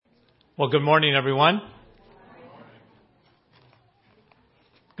Well, good morning, everyone.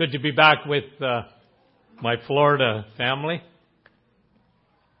 Good to be back with my Florida family.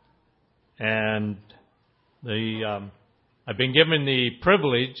 And I've been given the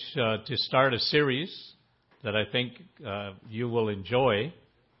privilege to start a series that I think you will enjoy.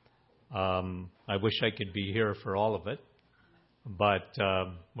 I wish I could be here for all of it, but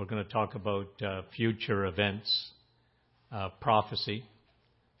we're going to talk about future events, prophecy.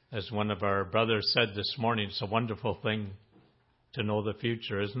 As one of our brothers said this morning, it's a wonderful thing to know the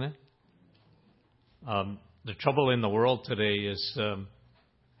future, isn't it? The trouble in the world today is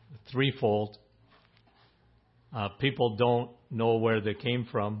threefold. People don't know where they came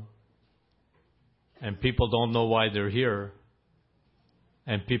from, and people don't know why they're here,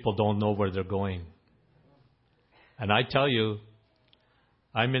 and people don't know where they're going. And I tell you,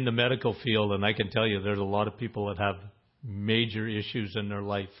 I'm in the medical field, and I can tell you there's a lot of people that have major issues in their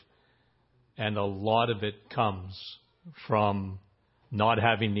life, and a lot of it comes from not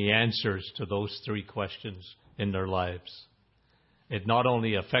having the answers to those three questions in their lives. It not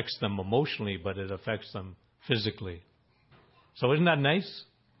only affects them emotionally, but it affects them physically. So isn't that nice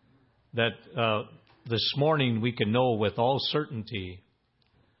that this morning we can know with all certainty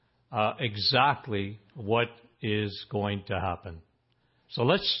exactly what is going to happen. So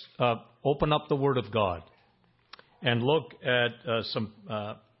let's open up the Word of God and look at some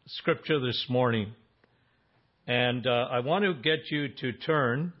scripture this morning. And I want to get you to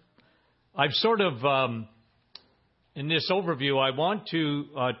turn. I've sort of, in this overview, I want to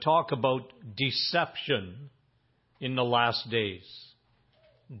talk about deception in the last days.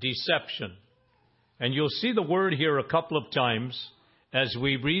 Deception. And you'll see the word here a couple of times as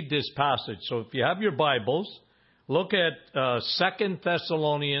we read this passage. So if you have your Bibles, look at 2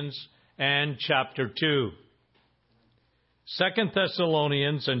 Thessalonians and chapter 2. 2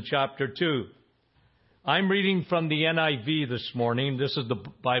 Thessalonians and chapter 2. I'm reading from the NIV this morning. This is the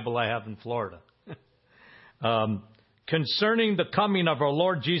Bible I have in Florida. Concerning the coming of our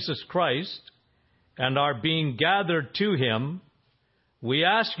Lord Jesus Christ and our being gathered to Him, we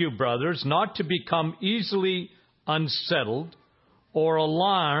ask you, brothers, not to become easily unsettled or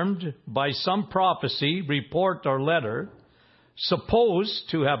alarmed by some prophecy, report, or letter, supposed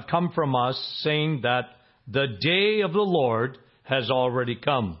to have come from us, saying that the day of the Lord has already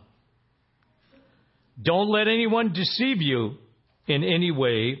come. Don't let anyone deceive you in any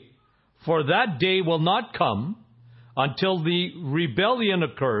way, for that day will not come until the rebellion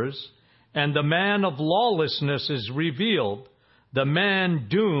occurs and the man of lawlessness is revealed, the man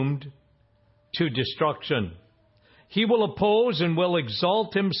doomed to destruction. He will oppose and will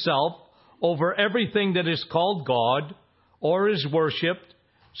exalt himself over everything that is called God or is worshipped,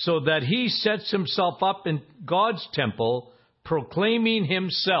 so that he sets himself up in God's temple, proclaiming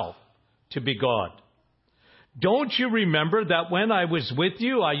himself to be God. Don't you remember that when I was with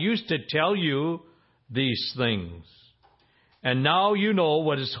you, I used to tell you these things? And now you know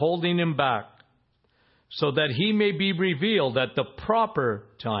what is holding him back, so that he may be revealed at the proper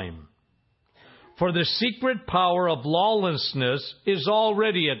time. For the secret power of lawlessness is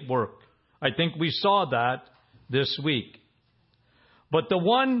already at work. I think we saw that this week. But the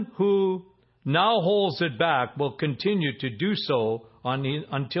one who now holds it back will continue to do so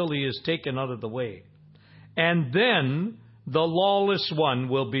until he is taken out of the way. And then the lawless one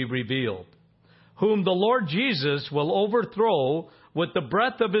will be revealed, whom the Lord Jesus will overthrow with the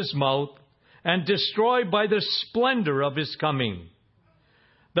breath of his mouth and destroy by the splendor of his coming.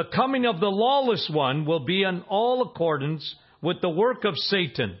 The coming of the lawless one will be in all accordance with the work of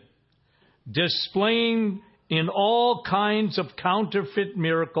Satan, displaying in all kinds of counterfeit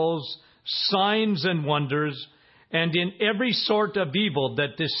miracles, signs and wonders, and in every sort of evil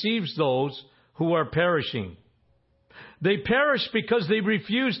that deceives those who are perishing. They perish because they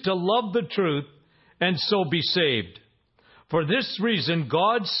refuse to love the truth and so be saved. For this reason,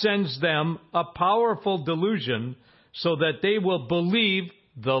 God sends them a powerful delusion so that they will believe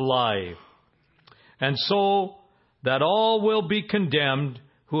the lie, and so that all will be condemned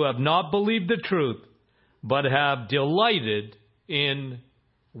who have not believed the truth, but have delighted in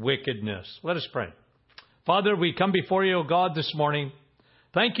wickedness. Let us pray. Father, we come before you, O God, this morning.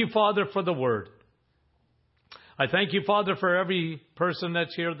 Thank you, Father, for the word. I thank you, Father, for every person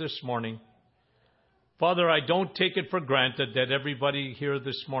that's here this morning. Father, I don't take it for granted that everybody here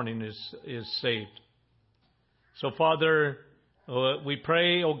this morning is saved. So, Father, we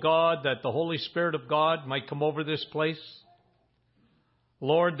pray, O God, that the Holy Spirit of God might come over this place.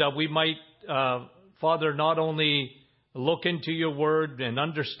 Lord, that we might, Father, not only look into your word and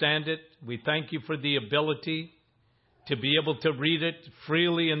understand it, we thank you for the ability to be able to read it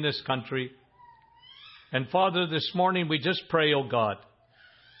freely in this country. And Father, this morning we just pray, oh God,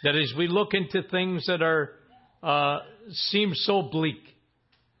 that as we look into things that seem so bleak,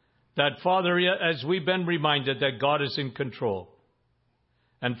 that Father, as we've been reminded that God is in control.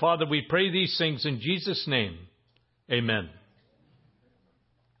 And Father, we pray these things in Jesus' name. Amen.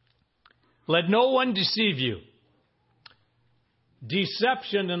 Let no one deceive you.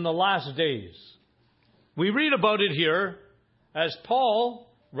 Deception in the last days. We read about it here as Paul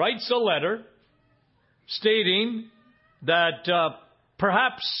writes a letter stating that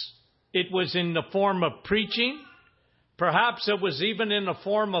perhaps it was in the form of preaching. Perhaps it was even in the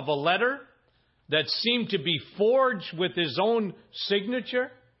form of a letter that seemed to be forged with his own signature.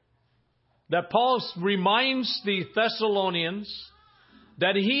 That Paul reminds the Thessalonians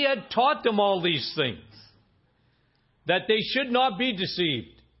that he had taught them all these things, that they should not be deceived.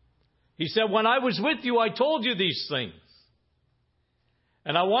 He said, when I was with you, I told you these things.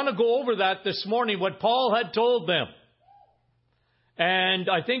 And I want to go over that this morning, what Paul had told them. And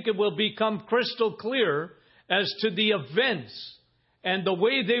I think it will become crystal clear as to the events and the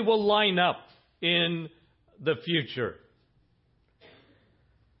way they will line up in the future.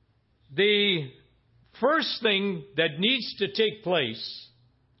 The first thing that needs to take place,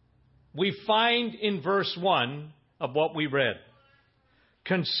 we find in verse 1 of what we read.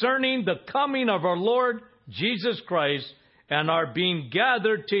 Concerning the coming of our Lord Jesus Christ and our being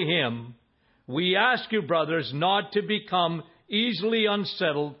gathered to Him, we ask you, brothers, not to become easily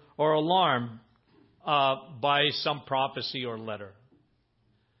unsettled or alarmed by some prophecy or letter.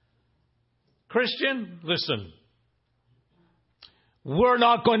 Christian, listen. We're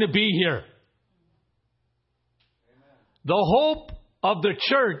not going to be here. The hope of the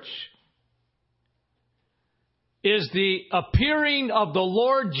church is the appearing of the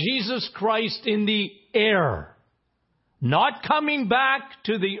Lord Jesus Christ in the air. Not coming back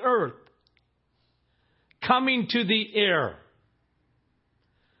to the earth. Coming to the air.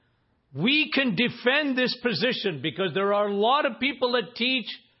 We can defend this position because there are a lot of people that teach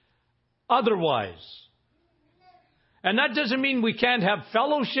otherwise. And that doesn't mean we can't have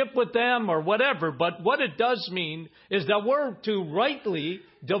fellowship with them or whatever, but what it does mean is that we're to rightly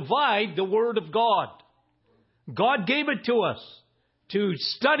divide the Word of God. God gave it to us to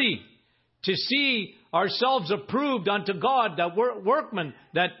study, to see ourselves approved unto God, that workmen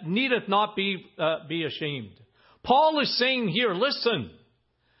that needeth not be ashamed. Paul is saying here, listen,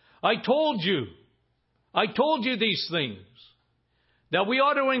 I told you these things, that we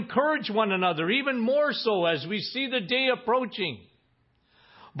ought to encourage one another, even more so as we see the day approaching.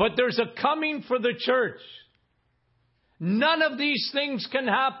 But there's a coming for the church. None of these things can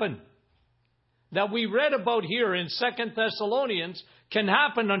happen that we read about here in 2 Thessalonians can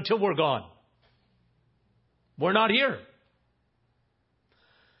happen until we're gone. We're not here.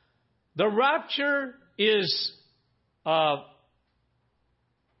 The rapture is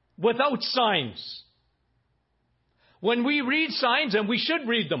without signs. When we read signs, and we should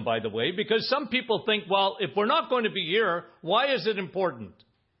read them, by the way, because some people think, well, if we're not going to be here, why is it important?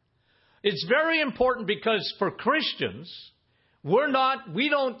 It's very important because for Christians,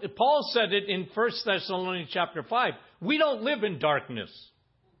 Paul said it in 1 Thessalonians chapter 5, we don't live in darkness.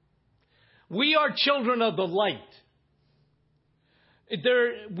 We are children of the light.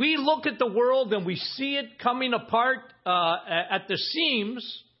 We look at the world and we see it coming apart at the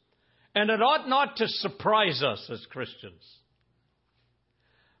seams, and it ought not to surprise us as Christians.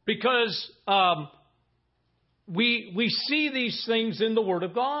 Because we see these things in the Word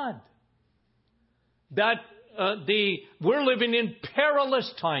of God. That we're living in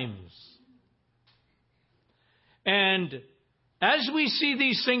perilous times. And as we see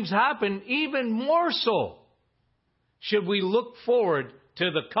these things happen, even more so should we look forward to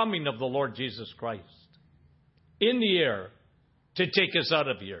the coming of the Lord Jesus Christ in the air to take us out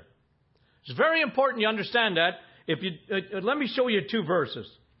of here. It's very important you understand that. Let me show you two verses.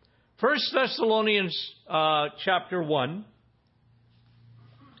 1 Thessalonians chapter 1.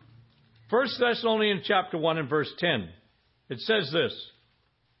 1 Thessalonians chapter 1 and verse 10. It says this.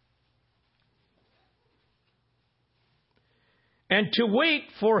 And to wait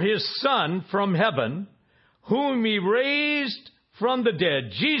for His Son from heaven, whom He raised from the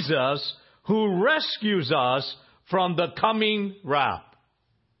dead, Jesus, who rescues us from the coming wrath.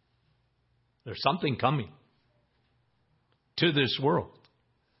 There's something coming to this world.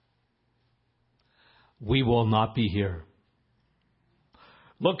 We will not be here.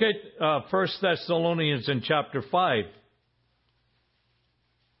 Look at 1 Thessalonians in chapter 5.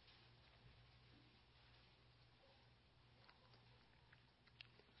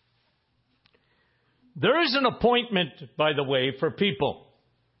 There is an appointment, by the way, for people.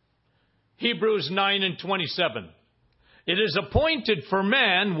 Hebrews 9:27. It is appointed for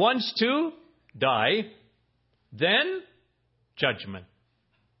man once to die, then judgment.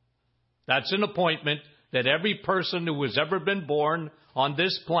 That's an appointment that every person who has ever been born on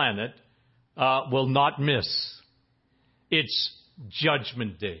this planet will not miss. It's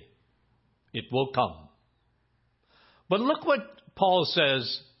Judgment Day. It will come. But look what Paul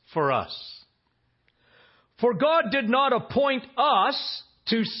says for us. For God did not appoint us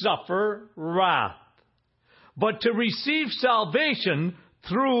to suffer wrath, but to receive salvation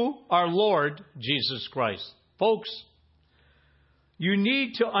through our Lord Jesus Christ. Folks, you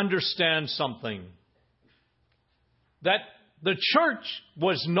need to understand something. That the church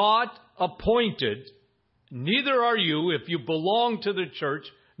was not appointed, neither are you if you belong to the church,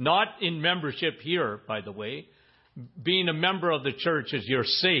 not in membership here, by the way. Being a member of the church is you're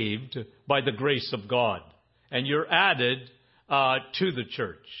saved by the grace of God. And you're added to the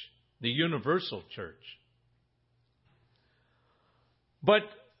church, the universal church. But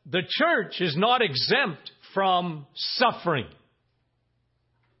the church is not exempt from suffering.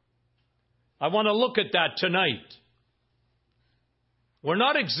 I want to look at that tonight. We're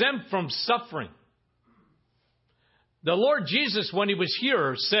not exempt from suffering. The Lord Jesus, when He was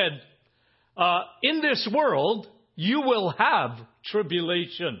here, said, in this world, you will have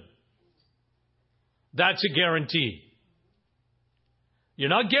tribulation. That's a guarantee. You're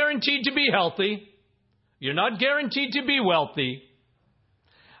not guaranteed to be healthy. You're not guaranteed to be wealthy.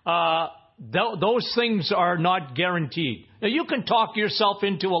 Those things are not guaranteed. Now, you can talk yourself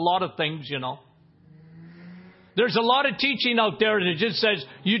into a lot of things, you know. There's a lot of teaching out there that just says,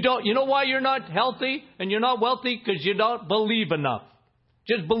 you know why you're not healthy and you're not wealthy? Because you don't believe enough.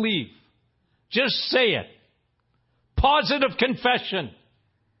 Just believe. Just say it. Positive confession.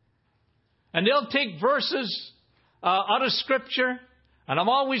 And they'll take verses out of Scripture, and I'm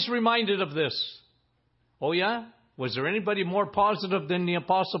always reminded of this. Oh yeah? Was there anybody more positive than the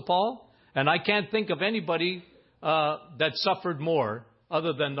Apostle Paul? And I can't think of anybody that suffered more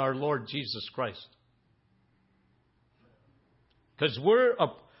other than our Lord Jesus Christ. Because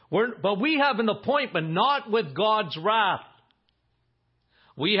but we have an appointment not with God's wrath.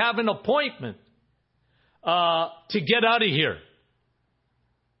 We have an appointment to get out of here.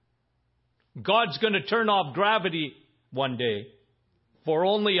 God's going to turn off gravity one day for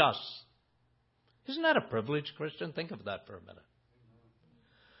only us. Isn't that a privilege, Christian? Think of that for a minute.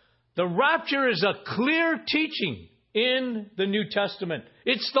 The rapture is a clear teaching in the New Testament.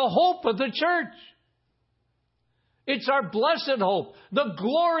 It's the hope of the church. It's our blessed hope, the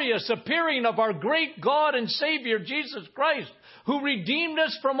glorious appearing of our great God and Savior, Jesus Christ, who redeemed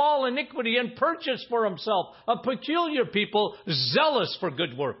us from all iniquity and purchased for Himself a peculiar people zealous for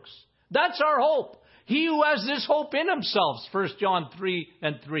good works. That's our hope. He who has this hope in himself, 1 John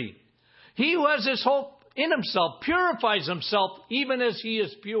 3:3. He who has this hope in himself purifies himself even as he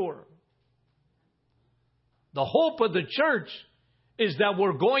is pure. The hope of the church is that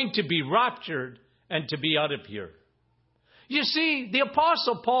we're going to be raptured and to be out of here. You see, the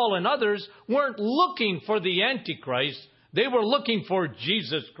Apostle Paul and others weren't looking for the Antichrist. They were looking for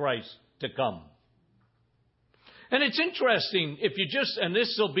Jesus Christ to come. And it's interesting, if you just, and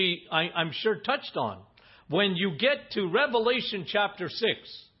this will be, I'm sure, touched on, when you get to Revelation chapter 6,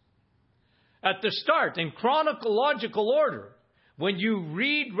 at the start, in chronological order, when you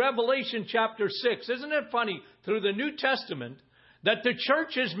read Revelation chapter 6, isn't it funny, through the New Testament, that the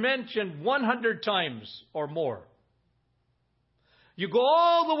church is mentioned 100 times or more? You go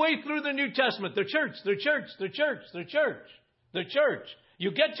all the way through the New Testament, the church, the church, the church, the church, the church.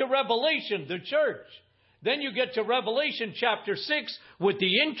 You get to Revelation, the church. Then you get to Revelation chapter 6 with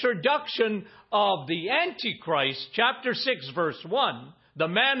the introduction of the Antichrist, chapter 6, verse 1, the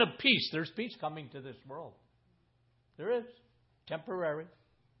man of peace. There's peace coming to this world. There is. Temporary.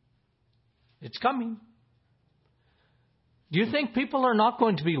 It's coming. Do you think people are not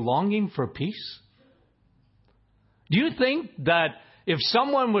going to be longing for peace? Do you think that if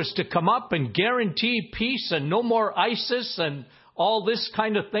someone was to come up and guarantee peace and no more ISIS and all this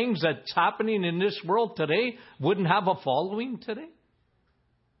kind of things that's happening in this world today wouldn't have a following today?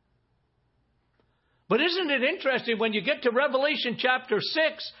 But isn't it interesting when you get to Revelation chapter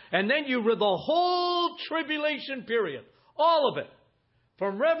 6 and then you read the whole tribulation period, all of it,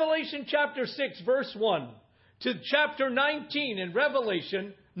 from Revelation chapter 6 verse 1 to chapter 19 in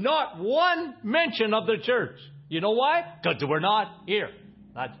Revelation, not one mention of the church. You know why? Because we're not here.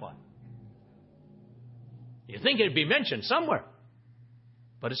 That's why. You think it'd be mentioned somewhere,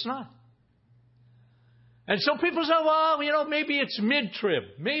 but it's not. And so people say, well, maybe it's mid-trib.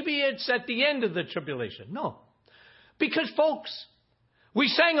 Maybe it's at the end of the tribulation. No. Because, folks, we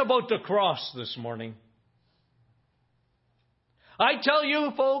sang about the cross this morning. I tell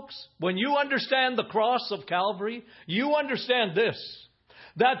you, folks, when you understand the cross of Calvary, you understand this,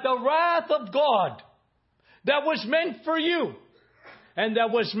 that the wrath of God that was meant for you and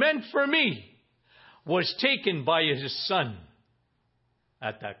that was meant for me was taken by His Son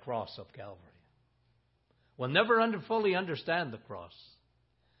at that cross of Calvary. We'll never fully understand the cross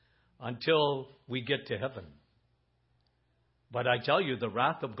until we get to heaven. But I tell you, the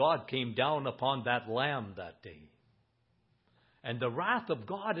wrath of God came down upon that Lamb that day. And the wrath of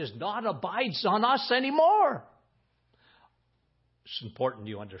God abides on us anymore. It's important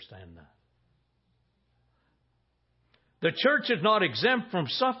you understand that. The church is not exempt from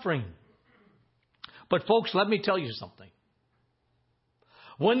suffering. But folks, let me tell you something.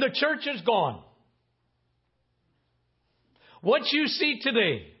 When the church is gone, what you see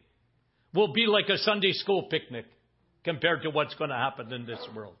today will be like a Sunday school picnic compared to what's going to happen in this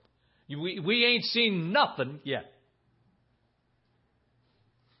world. We ain't seen nothing yet.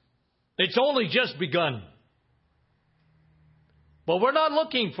 It's only just begun. But we're not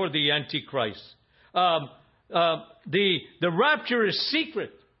looking for the Antichrist. The rapture is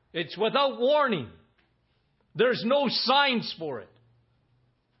secret. It's without warning. There's no signs for it.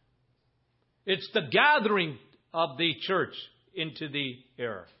 It's the gathering of the church into the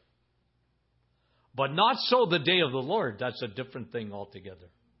air. But not so the day of the Lord. That's a different thing altogether.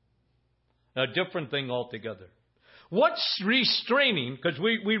 A different thing altogether. What's restraining, because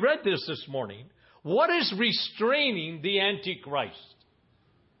we read this morning, what is restraining the Antichrist?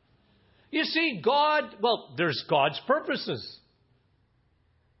 You see, there's God's purposes.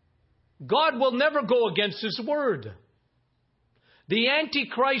 God will never go against His word. The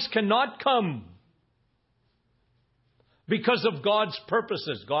Antichrist cannot come because of God's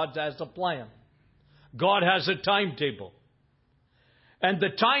purposes. God has a plan. God has a timetable. And the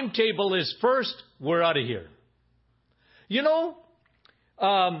timetable is first, we're out of here.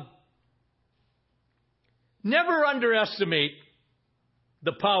 Never underestimate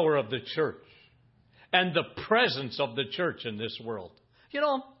the power of the church and the presence of the church in this world.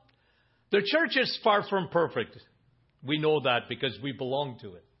 The church is far from perfect. We know that because we belong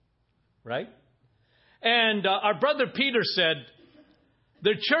to it. Right? And our brother Peter said,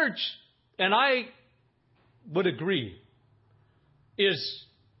 the church, and I would agree, is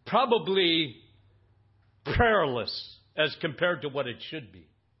probably prayerless as compared to what it should be.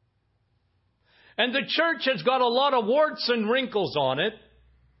 And the church has got a lot of warts and wrinkles on it.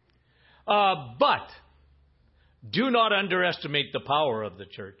 But do not underestimate the power of the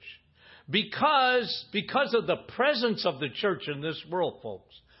church. Because of the presence of the church in this world,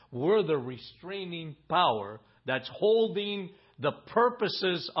 folks, we're the restraining power that's holding the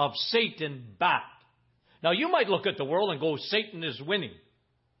purposes of Satan back. Now, you might look at the world and go, Satan is winning.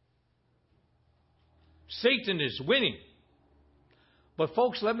 Satan is winning. But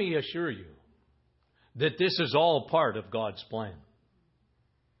folks, let me assure you that this is all part of God's plan.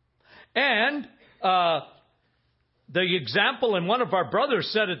 And the example, and one of our brothers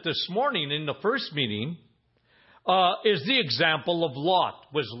said it this morning in the first meeting, is the example of Lot.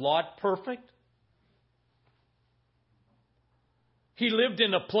 Was Lot perfect? He lived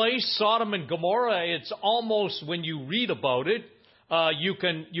in a place, Sodom and Gomorrah. It's almost, when you read about it, you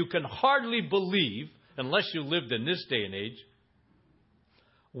can hardly believe, unless you lived in this day and age,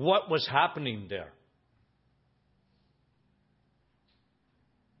 what was happening there.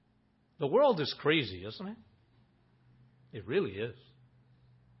 The world is crazy, isn't it? It really is.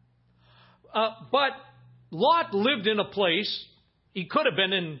 But Lot lived in a place, he could have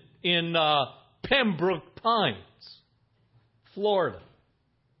been in Pembroke Pines, Florida,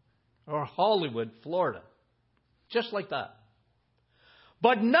 or Hollywood, Florida, just like that.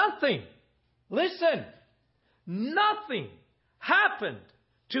 But nothing happened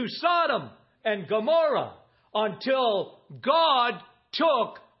to Sodom and Gomorrah until God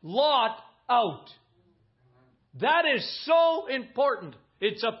took Lot out. That is so important.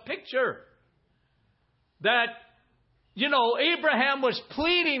 It's a picture that, Abraham was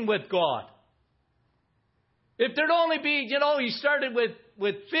pleading with God. If there'd only be, he started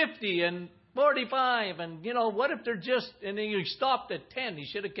with 50 and 45 and, what if they're just, and then he stopped at 10. He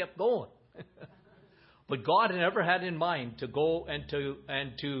should have kept going. But God never had in mind to go and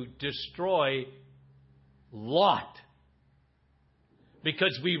to destroy Lot.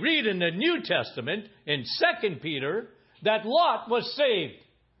 Because we read in the New Testament, in 2 Peter, that Lot was saved.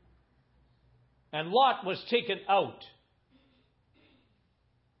 And Lot was taken out.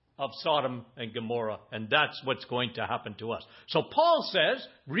 of Sodom and Gomorrah. And that's what's going to happen to us. So Paul says,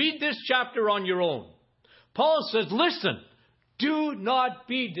 read this chapter on your own. Paul says, listen, do not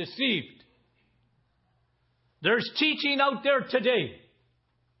be deceived. There's teaching out there today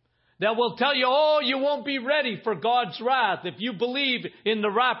that will tell you, oh, you won't be ready for God's wrath if you believe in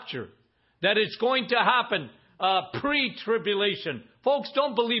the rapture, that it's going to happen pre-tribulation. Folks,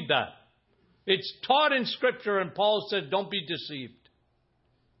 don't believe that. It's taught in Scripture, and Paul said, don't be deceived.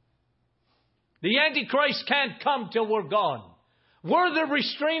 The Antichrist can't come till we're gone. We're the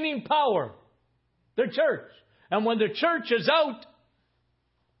restraining power, the church. And when the church is out,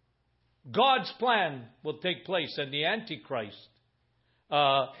 God's plan will take place, and the Antichrist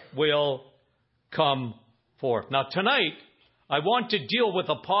will come forth. Now, tonight, I want to deal with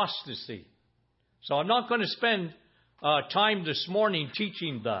apostasy. So I'm not going to spend time this morning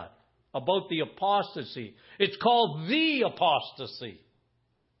teaching that, about the apostasy. It's called the apostasy.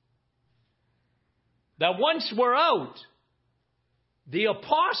 That once we're out, the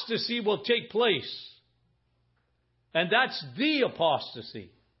apostasy will take place. And that's the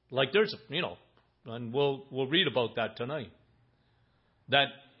apostasy. Like there's, and we'll read about that tonight. That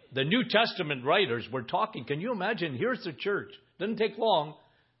the New Testament writers were talking. Can you imagine? Here's the church. Didn't take long.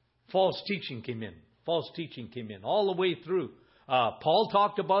 False teaching came in. False teaching came in all the way through. Paul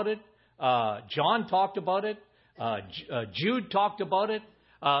talked about it. John talked about it. Jude talked about it.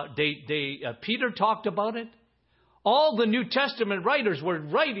 Peter talked about it. All the New Testament writers were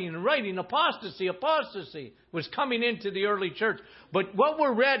writing. Apostasy was coming into the early church. But what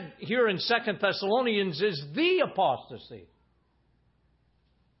we're read here in 2 Thessalonians is the apostasy.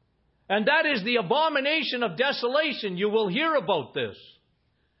 And that is the abomination of desolation. You will hear about this.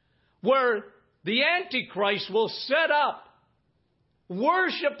 Where the Antichrist will set up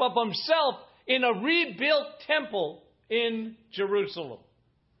worship of himself in a rebuilt temple in Jerusalem,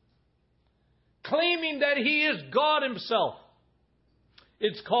 claiming that he is God himself.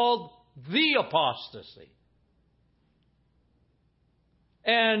 It's called the apostasy.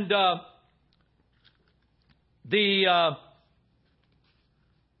 And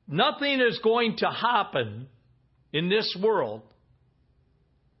nothing is going to happen in this world,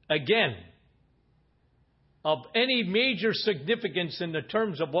 again, of any major significance in the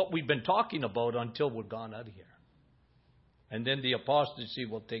terms of what we've been talking about until we're gone out of here. And then the apostasy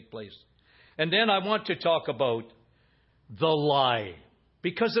will take place. And then I want to talk about the lie.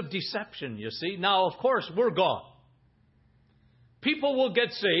 Because of deception, you see. Now, of course, we're gone. People will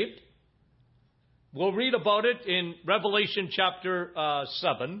get saved. We'll read about it in Revelation chapter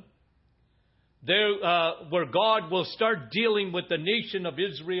 7. Where God will start dealing with the nation of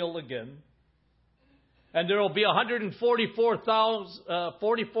Israel again. And there will be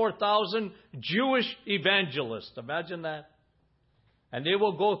 144,000 Jewish evangelists. Imagine that. And they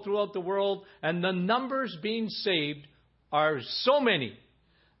will go throughout the world. And the numbers being saved are so many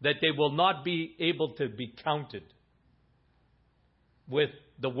that they will not be able to be counted with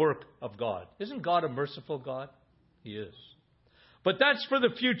the work of God. Isn't God a merciful God? He is. But that's for the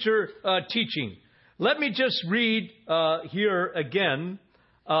future teaching. Let me just read here again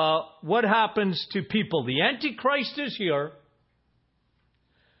what happens to people. The Antichrist is here.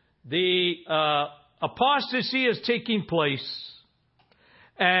 The apostasy is taking place.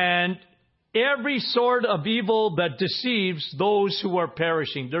 And every sort of evil that deceives those who are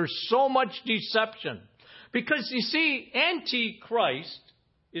perishing. There's so much deception. Because you see, Antichrist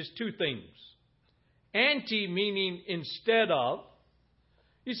is two things. Anti meaning instead of.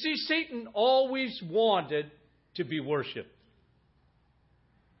 You see, Satan always wanted to be worshipped.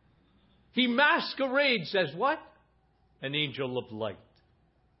 He masquerades as what? An angel of light.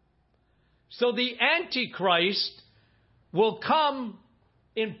 So the Antichrist will come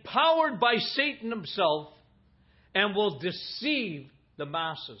empowered by Satan himself and will deceive the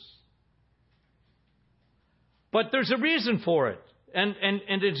masses. But there's a reason for it. And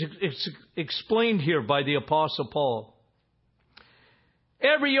it's explained here by the Apostle Paul.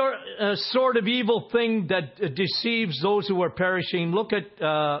 Every sort of evil thing that deceives those who are perishing. Look at,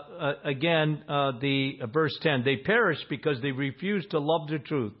 again, the verse 10. They perish because they refuse to love the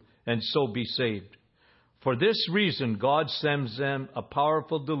truth and so be saved. For this reason, God sends them a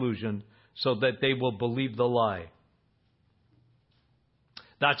powerful delusion so that they will believe the lie.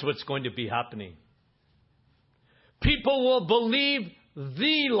 That's what's going to be happening. People will believe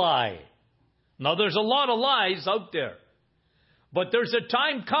the lie. Now, there's a lot of lies out there. But there's a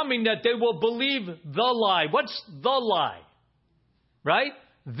time coming that they will believe the lie. What's the lie? Right?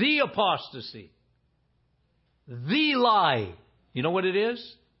 The apostasy. The lie. You know what it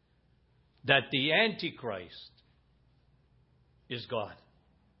is? That the Antichrist is God.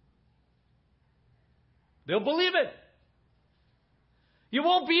 They'll believe it. You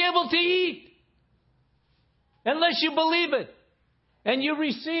won't be able to eat unless you believe it. And you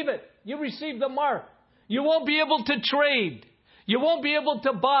receive it. You receive the mark. You won't be able to trade. You won't be able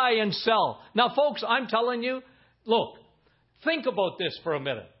to buy and sell. Now, folks, I'm telling you, look, think about this for a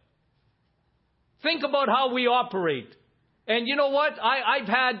minute. Think about how we operate. And you know what? I've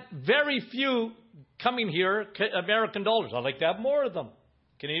had very few coming here, American dollars. I'd like to have more of them.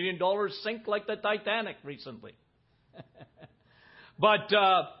 Canadian dollars sink like the Titanic recently. But,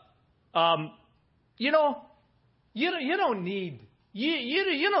 you know, you don't need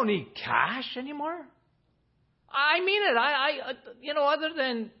cash anymore. I mean it. Other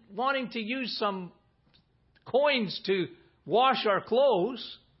than wanting to use some coins to wash our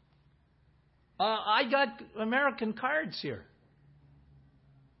clothes, I got American cards here.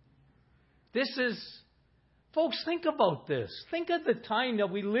 Folks, think about this. Think of the time that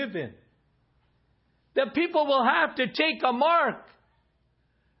we live in. That people will have to take a mark.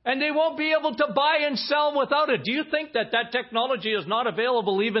 And they won't be able to buy and sell without it. Do you think that technology is not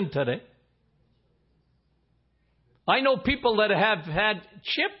available even today? I know people that have had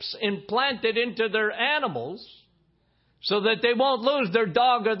chips implanted into their animals so that they won't lose their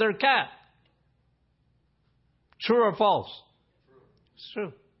dog or their cat. True or false? It's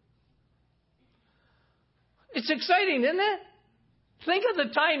true. It's exciting, isn't it? Think of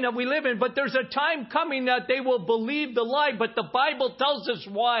the time that we live in, but there's a time coming that they will believe the lie, but the Bible tells us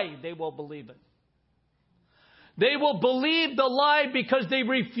why they will believe it. They will believe the lie because they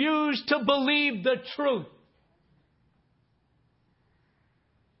refuse to believe the truth.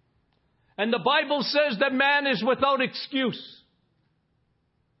 And the Bible says that man is without excuse.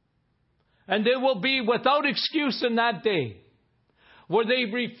 And they will be without excuse in that day, where they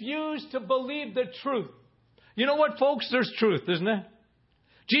refuse to believe the truth. You know what, folks? There's truth, isn't it?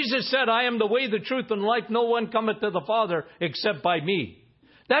 Jesus said, I am the way, the truth, and life. No one cometh to the Father except by me.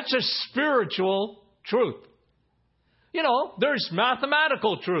 That's a spiritual truth. You know, there's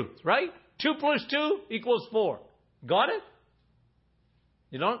mathematical truth, right? 2 plus 2 equals 4. Got it?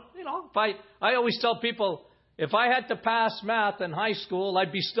 I always tell people, if I had to pass math in high school,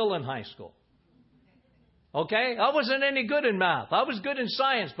 I'd be still in high school. Okay? I wasn't any good in math. I was good in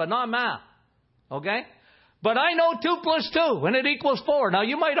science, but not math. Okay? But I know 2 plus 2, and it equals 4. Now,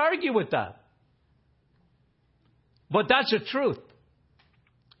 you might argue with that. But that's a truth.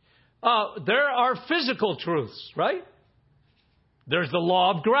 There are physical truths, right? There's the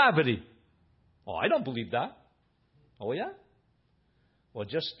law of gravity. Oh, I don't believe that. Oh, yeah? Well,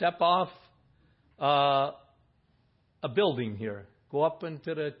 just step off a building here. Go up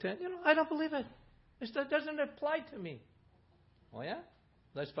into the tent. I don't believe it. That doesn't apply to me. Oh, yeah?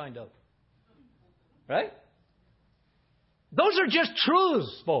 Let's find out. Right? Those are just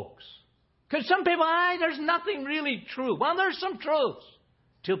truths, folks. Because some people, there's nothing really true. Well, there's some truths.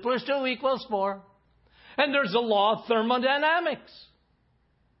 2 plus 2 equals 4. And there's the law of thermodynamics.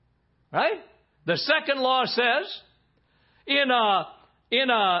 Right? The second law says, in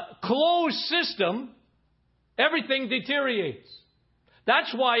a closed system, everything deteriorates.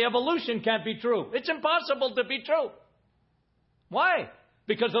 That's why evolution can't be true. It's impossible to be true. Why?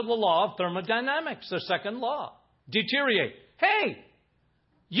 Because of the law of thermodynamics, the second law. Deteriorate. Hey,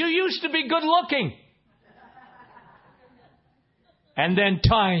 you used to be good looking. And then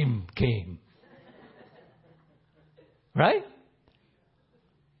time came. Right?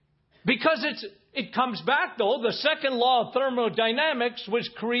 Because it comes back, though, the second law of thermodynamics was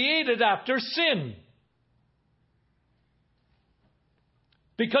created after sin.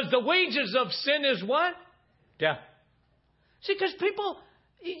 Because the wages of sin is what? Death. See, because people,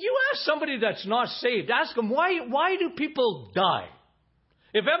 you ask somebody that's not saved, ask them, why do people die?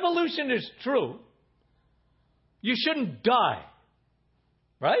 If evolution is true, you shouldn't die.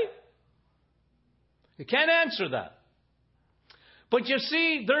 Right? You can't answer that. But you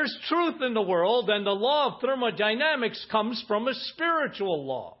see, there's truth in the world, and the law of thermodynamics comes from a spiritual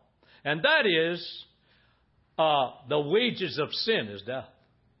law. And that is, the wages of sin is death.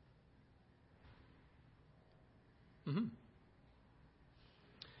 Mm-hmm.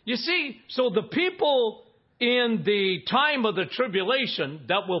 You see, so the people in the time of the tribulation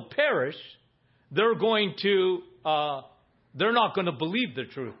that will perish, they're not going to believe the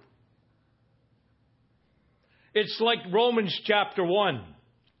truth. It's like Romans chapter 1.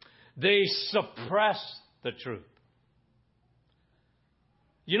 They suppress the truth.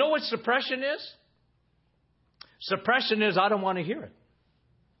 You know what suppression is? Suppression is, I don't want to hear it.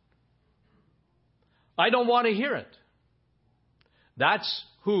 I don't want to hear it. That's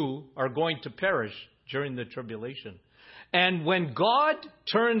who are going to perish during the tribulation. And when God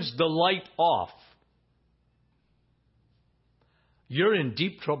turns the light off, you're in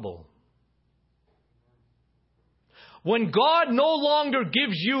deep trouble. When God no longer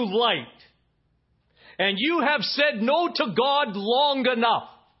gives you light, and you have said no to God long enough,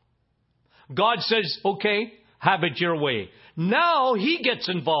 God says, okay, have it your way. Now He gets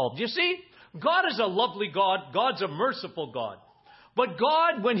involved. You see, God is a lovely God. God's a merciful God. But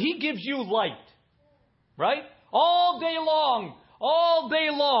God, when He gives you light, right? All day long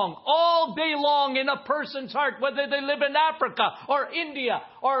in a person's heart, whether they live in Africa or India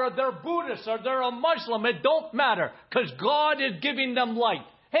or they're Buddhist or they're a Muslim, it don't matter, because God is giving them light.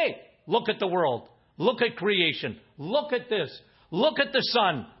 Hey, look at the world. Look at creation. Look at this. Look at the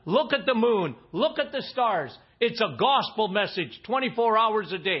sun. Look at the moon. Look at the stars. It's a gospel message 24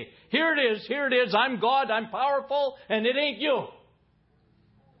 hours a day. Here it is. Here it is. I'm God. I'm powerful. And it ain't you.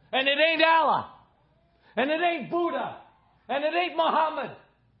 And it ain't Allah. And it ain't Buddha. And it ain't Muhammad.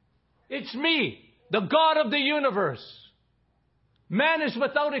 It's me, the God of the universe. Man is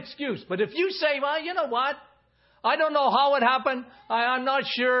without excuse. But if you say, well, you know what? I don't know how it happened. I'm not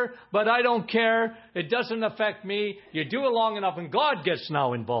sure, but I don't care. It doesn't affect me. You do it long enough and God gets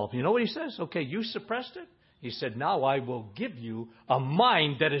now involved. You know what He says? Okay, you suppressed it. He said, now I will give you a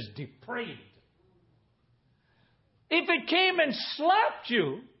mind that is depraved. If it came and slapped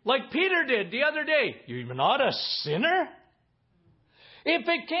you, like Peter did the other day, you're not a sinner? If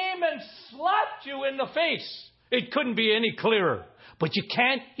it came and slapped you in the face, it couldn't be any clearer. But you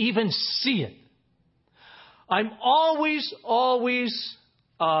can't even see it. I'm always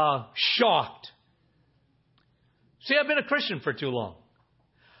shocked. See, I've been a Christian for too long.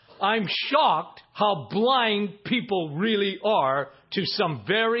 I'm shocked how blind people really are to some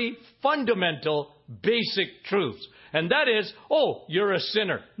very fundamental, basic truths. And that is, oh, you're a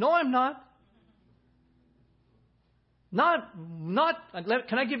sinner. No, I'm not. Not,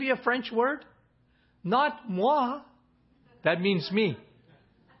 can I give you a French word? Not moi. That means me.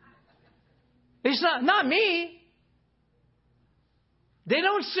 It's not me. They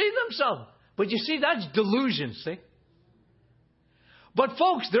don't see themselves. But you see, that's delusion, see? But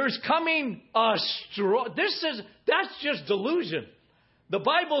folks, there's coming that's just delusion. The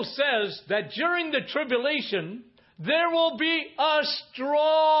Bible says that during the tribulation, there will be a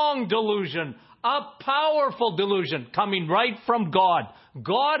strong delusion, a powerful delusion coming right from God.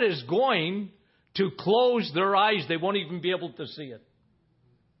 God is going to close their eyes. They won't even be able to see it.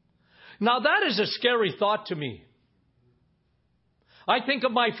 Now, that is a scary thought to me. I think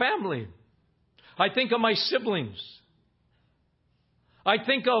of my family. I think of my siblings. I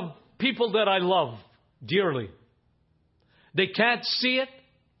think of people that I love dearly. They can't see it.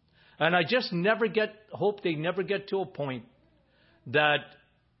 And I just hope they never get to a point that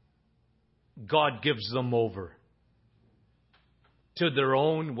God gives them over to their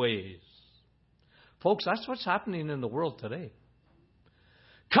own ways. Folks, that's what's happening in the world today.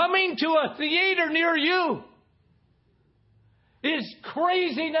 Coming to a theater near you is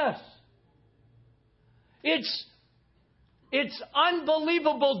craziness. It's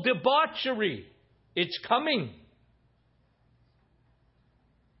unbelievable debauchery. It's coming.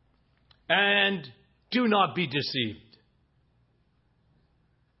 And do not be deceived.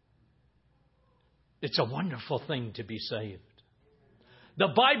 It's a wonderful thing to be saved. The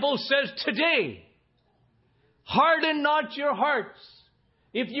Bible says today, harden not your hearts.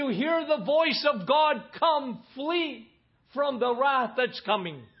 If you hear the voice of God, come, flee from the wrath that's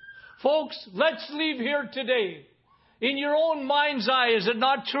coming. Folks, let's leave here today. In your own mind's eye, is it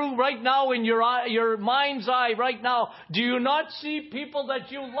not true right now in your mind's eye right now? Do you not see people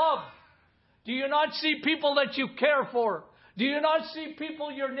that you love? Do you not see people that you care for? Do you not see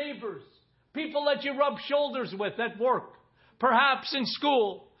people, your neighbors? People that you rub shoulders with at work? Perhaps in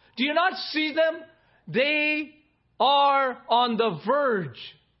school? Do you not see them? They are on the verge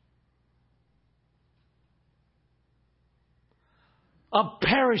of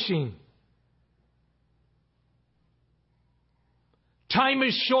perishing. Time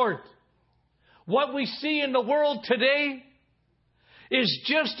is short. What we see in the world today is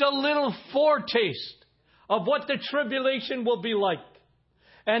just a little foretaste of what the tribulation will be like.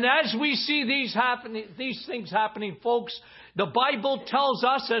 And as we see these things happening, folks, the Bible tells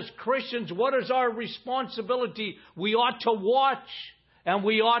us as Christians, what is our responsibility? We ought to watch and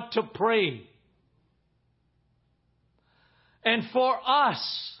we ought to pray. And for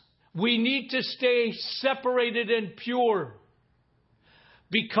us, we need to stay separated and pure,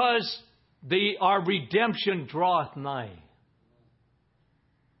 because our redemption draweth nigh.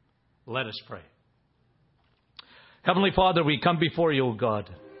 Let us pray. Heavenly Father, we come before you, O God.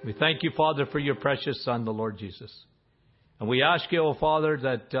 We thank you, Father, for your precious Son, the Lord Jesus. And we ask you, O Father,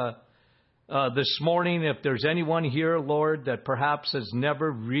 that this morning, if there's anyone here, Lord, that perhaps has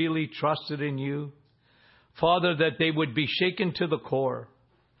never really trusted in you, Father, that they would be shaken to the core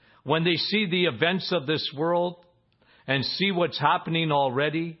when they see the events of this world and see what's happening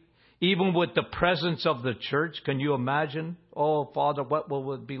already, even with the presence of the church. Can you imagine? Oh, Father, what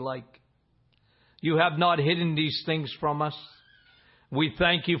will it be like? You have not hidden these things from us. We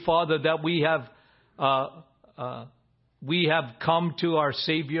thank you, Father, that we have come to our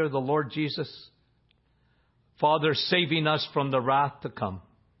Savior, the Lord Jesus. Father, saving us from the wrath to come.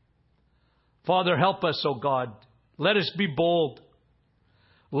 Father, help us, O God. Let us be bold.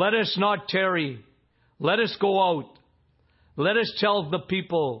 Let us not tarry. Let us go out. Let us tell the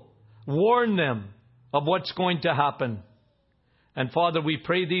people, warn them of what's going to happen. And Father, we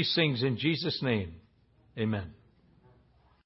pray these things in Jesus' name. Amen.